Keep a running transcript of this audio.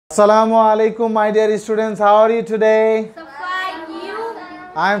Assalamu alaikum, my dear students. How are you today? So fine, you?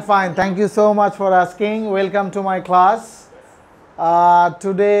 I'm fine. Thank you so much for asking. Welcome to my class.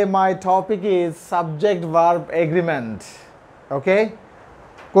 Today my topic is subject verb agreement. Okay?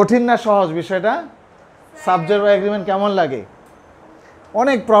 কঠিন না সহজ বিষয়টা? Subject verb agreement কেমন লাগে?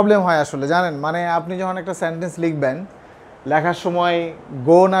 অনেক problem হয় আসলে জানেন, মানে আপনি যখন একটা সেন্টেন্স লিখবেন লেখার সময়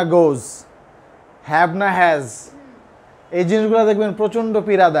গো না গোজ, হ্যাভ না হ্যাজ, এই জিনিসগুলো দেখবেন প্রচণ্ড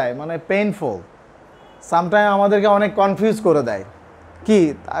পীড়া দেয়, মানে পেইনফুল। সামটাইম আমাদেরকে অনেক কনফিউজ করে দেয়। কি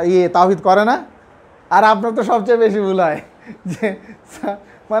তাওহীদ করে না? আর আপনার তো সবচেয়ে বেশি ভুল হয় যে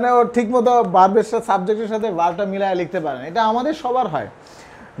মানে ও ঠিকমতো ভার্বের সাথে সাবজেক্টের সাথে ভার্বটা মিলায় লিখতে পারেন। এটা আমাদের সবার হয়,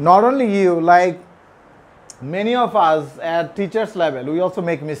 not only you, like many of us at teachers level we also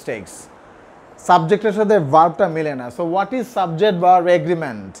make mistakes. সাবজেক্টের সাথে ভার্বটা মিলে না। So what is subject verb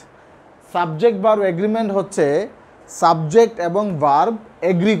agreement? Subject verb agreement হচ্ছে সাবজেক্ট এবং ভার্ব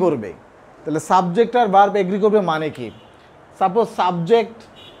এগ্রি করবে। তাহলে সাবজেক্ট আর ভার্ব এগ্রি করবে মানে কি? সাপোজ সাবজেক্ট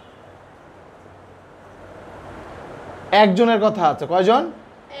একজনের কথা আছে, কয়জন?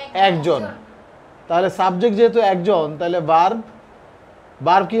 একজন। তাহলে সাবজেক্ট যেহেতু একজন, তাহলে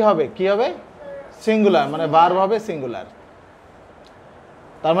ভার্ব কি হবে? কি হবে? সিঙ্গুলার, মানে ভার্ব হবে সিঙ্গুলার।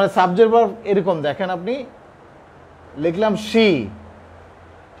 তার মানে সাবজেক্ট ভার্ব এরকম দেখেন, আপনি লিখলাম শি,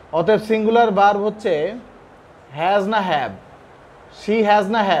 অতএব সিঙ্গুলার ভার্ব হচ্ছে হ্যাজ না হ্যাভ। শি হ্যাজ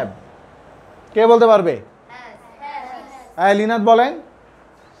না হ্যাভ? কে বলতে পারবে? লিনাত বলেন।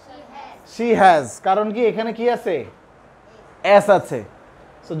 শি হ্যাজ, কারণ কি এখানে কি আছে? এস আছে।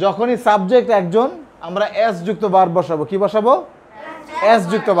 সো যখনই সাবজেক্ট একজন, আমরা এস যুক্ত ভার্ব বসাবো। কি বসাবো? এস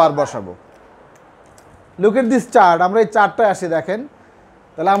যুক্ত ভার্ব বসাবো। Look at this chart. আমরা এই চার্টটায় আসি, দেখেন।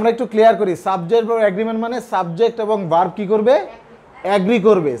 তাহলে আমরা একটু ক্লিয়ার করি। সাবজেক্ট ভার্ব এগ্রিমেন্ট মানে সাবজেক্ট এবং ভার্ব কি করবে? এগ্রি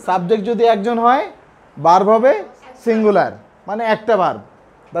করবে। সাবজেক্ট যদি একজন হয়, ভার্ব হবে সিঙ্গুলার, মানে একটা ভার্ব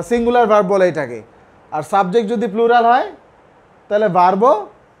বা সিঙ্গুলার ভার্ব বলে এটাকে। আর সাবজেক্ট যদি প্লুরাল হয়, তাহলে ভার্বও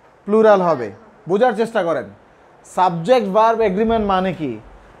প্লুরাল হবে। বোঝার চেষ্টা করেন। সাবজেক্ট ভার্ব এগ্রিমেন্ট মানে কি?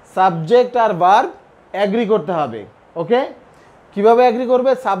 সাবজেক্ট আর ভার্ব এগ্রি করতে হবে। ওকে? কিভাবে এগ্রি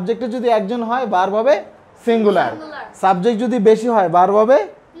করবে? সাবজেক্টে যদি একজন হয়, ভার্ব হবে সিঙ্গুলার। সাবজেক্ট যদি বেশি হয়, ভার্ব হবে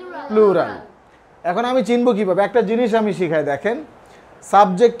প্লুরাল। এখন আমি চিনবো কিভাবে? একটা জিনিস আমি শিখাই, দেখেন।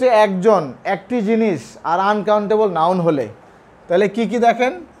 সাবজেক্টে একজন, একটি জিনিস আর আনকাউন্টেবল নাউন হলে তাহলে কি কি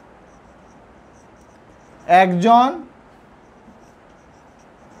দেখেন? একজন,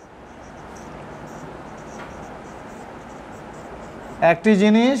 একটি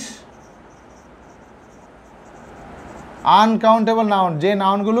জিনিস, আনকাউন্টেবল নাউন, যে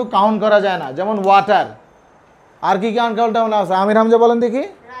নাউনগুলো কাউন্ট করা যায় না, যেমন ওয়াটার। আর কি কি আনকাউন্টেবল নাউন আছে? আমির হামজা বলেন দেখি।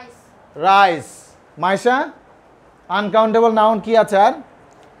 রাইস। মাইশা, আনকাউন্টেবল নাউন কি আছে? আর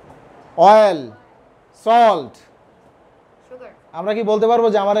অয়েল, সল্ট। আমরা কি বলতে পারবো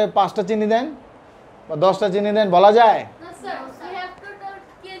যে আমার 5টা চিনি দেন বা 10টা চিনি দেন? বলা যায়?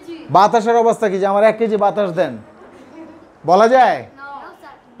 বাতাসের অবস্থা কি, যে আমার 1 কেজি বাতাস দেন? বলা যায়?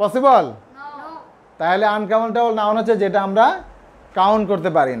 পসিবল? তাহলে আনকাউন্টেবল নাউন হচ্ছে যেটা আমরা কাউন্ট করতে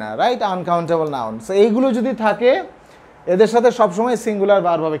পারি না, রাইট? Uncountable noun. সো এইগুলো যদি থাকে, এদের সাথে সবসময় সিঙ্গুলার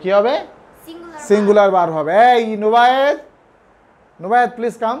ভার্ব হবে। কি হবে? সিঙ্গুলার ভার্ব হবে। এই নুবায়েত, নুবায়েত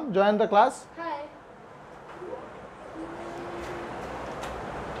please come join the class.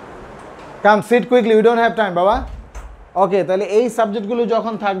 Come seat quickly, we don't have time বাবা। ওকে, তাহলে এই সাবজেক্টগুলো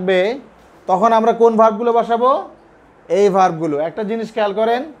যখন থাকবে, তখন আমরা কোন ভার্বগুলো বসাবো? এই ভার্বগুলো। একটা জিনিস খেয়াল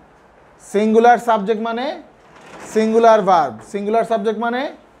করেন, সিঙ্গুলার সাবজেক্ট মানে সিঙ্গুলার ভার্ব, সিঙ্গুলার সাবজেক্ট মানে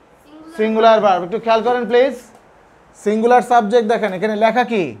সিঙ্গুলার ভার্ব। একটু খেয়াল করেন প্লিজ। সিঙ্গুলার সাবজেক্ট দেখেন, এখানে লেখা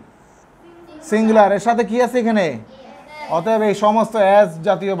কি? সিঙ্গুলার। এর সাথে কি আছে এখানে? অতএব এই সমস্ত অ্যাজ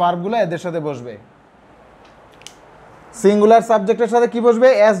জাতীয় ভার্বগুলো এদের সাথে বসবে। সিঙ্গুলার সাবজেক্টের সাথে কি বসবে?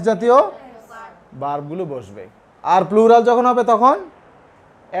 অ্যাজ জাতীয় ভার্বগুলো বসবে। আর প্লুরাল যখন হবে, তখন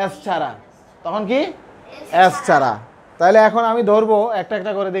অ্যাজ ছাড়া। তখন কি? অ্যাজ ছাড়া। তাহলে এখন আমি ধরবো একটা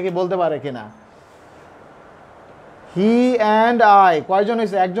একটা করে, দেখি বলতে পারে কিনা। হি অ্যান্ড আই কয়জন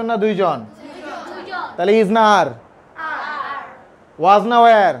হয়েছে? একজন না দুইজন? তাহলে ইজ না আর, ওয়াজ না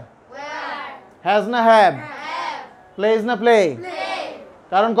ওয়্যার, হ্যাজ না হ্যাভ, প্লেজ না প্লে।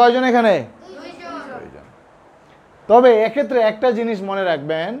 কারণ কয়জন এখানে? দুইজন। তবে এক্ষেত্রে একটা জিনিস মনে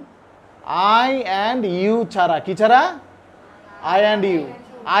রাখবেন, আই অ্যান্ড ইউ ছাড়া। কি ছাড়া? I and you.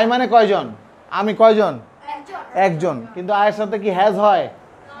 আই মানে কয়জন? আমি কয়জন? একজন। কিন্তু আয়ের সাথে কি হ্যাজ হয়?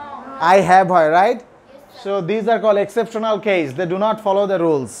 আই হ্যাভ হয়, right? So this R call exceptional case, they do not follow the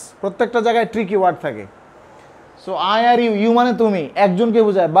rules. প্রত্যেকটা জায়গায় ট্রিকি ওয়ার্ড থাকে। So I are you, you মানে তুমি, একজনকে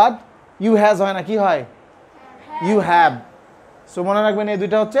বোঝায়, বাট ইউ হ্যাজ হয় না, কি হয়? You have. সো মনে রাখবেন, এই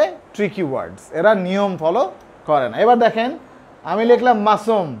দুইটা হচ্ছে ট্রিকি ওয়ার্ডস, এরা নিয়ম ফলো করে না। এবার দেখেন আমি লিখলাম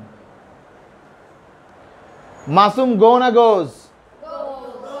মাসুম। মাসুম গো না গোজ?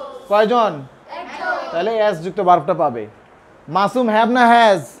 কয়জন? তাহলে এস যুক্ত ভার্বটা পাবে। মাসুম হ্যাভ না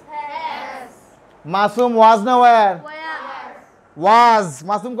হ্যাজ? মাসুম ওয়াজ না ওয়্যার? ওয়াজ।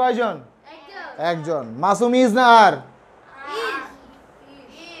 মাসুম কয়জন? একজন। মাসুম ইজ না আর?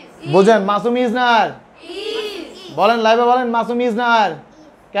 বুঝেন? মাসুম ইজ না আর? বলেন লাইভে বলেন মাসুম ইজ না আর?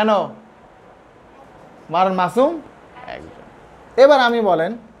 কেন? কারণ মাসুম একজন। এবার আমি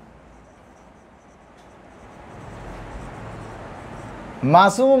বলেন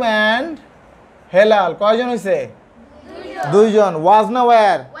মাসুম অ্যান্ড হেলাল কয়জন হয়েছে? দুইজন। ওয়াজ না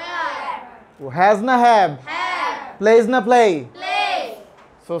ওয়্যার? হ্যাজ না হ্যাভ? প্লেজ না প্লে?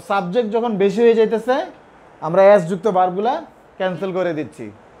 সো সাবজেক্ট যখন বেশি হয়ে যাইতেছে আমরা এস যুক্ত ভার্বগুলা ক্যান্সেল করে দিচ্ছি,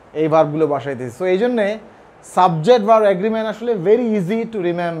 এই ভার্বগুলো বসাইতেছি। সো এই জন্যে সাবজেক্ট ভার্ব এগ্রিমেন্ট আসলে very easy to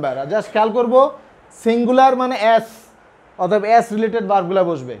remember. Just খেয়াল করবো সিঙ্গুলার মানে এস, অথবা এস রিলেটেড ভার্বগুলো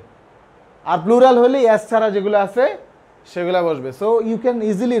বসবে, আর প্লুরাল হলে এস ছাড়া যেগুলো আছে সেগুলো বসবে। So you can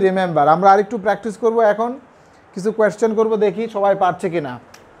easily remember. আমরা আরেকটু প্র্যাকটিস করব, এখন কিছু কোয়েশ্চেন করব, দেখি সবাই পারছে কিনা।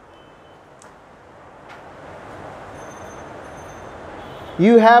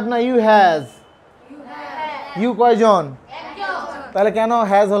 ইউ হ্যাভ না ইউ হ্যাজ? ইউ কয়জন? তাহলে কেন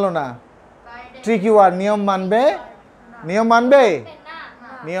হ্যাজ হলো না? Tricky word. নিয়ম মানবে? নিয়ম মানবে?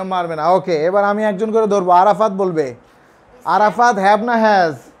 নিয়ম মানবে না। ওকে, এবার আমি একজন করে ধরবো। আরাফাত বলবে। আরাফাত হ্যাভ না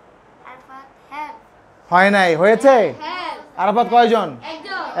হ্যাজ? হয় নাই, হয়েছে? আরাফাত কয়জন?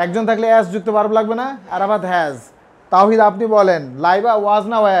 একজন থাকলে এস যুক্ত ভার্ব লাগবে না? আরাফাত হ্যাজ। তাওহিদ আপনি বলেন লাইবা ওয়াজ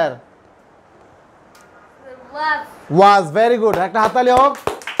না ওয়্যার? ওয়াজ। ভেরি গুড, একটা হাততালি হোক।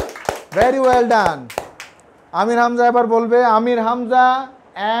 Very well done. আমির হামজা এবার বলবে। আমির হামজা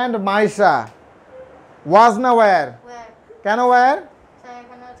অ্যান্ড মাইশা ওয়াজ না ওয়্যার? কেন ওয়্যার?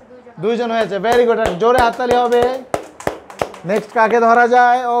 দুইজন হয়েছে। ভেরি গুড, জোরে হাততালি হবে। নেক্সট কাকে ধরা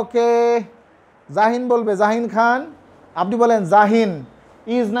যায়? ওকে, জাহিন বলবে। জাহিন খান আপনি বলেন জাহিন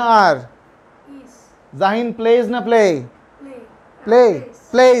ইজ না আর? জাহিন প্লেজ না play? Play.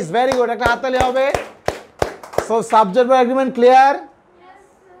 Plays. Very good, একটা হাততালি হবে। So subject verb agreement clear?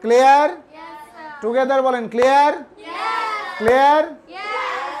 Clear? Together বলেন clear? Clear?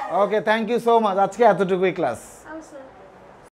 Okay, thank you so much. আজকে এতটুকুই ক্লাস।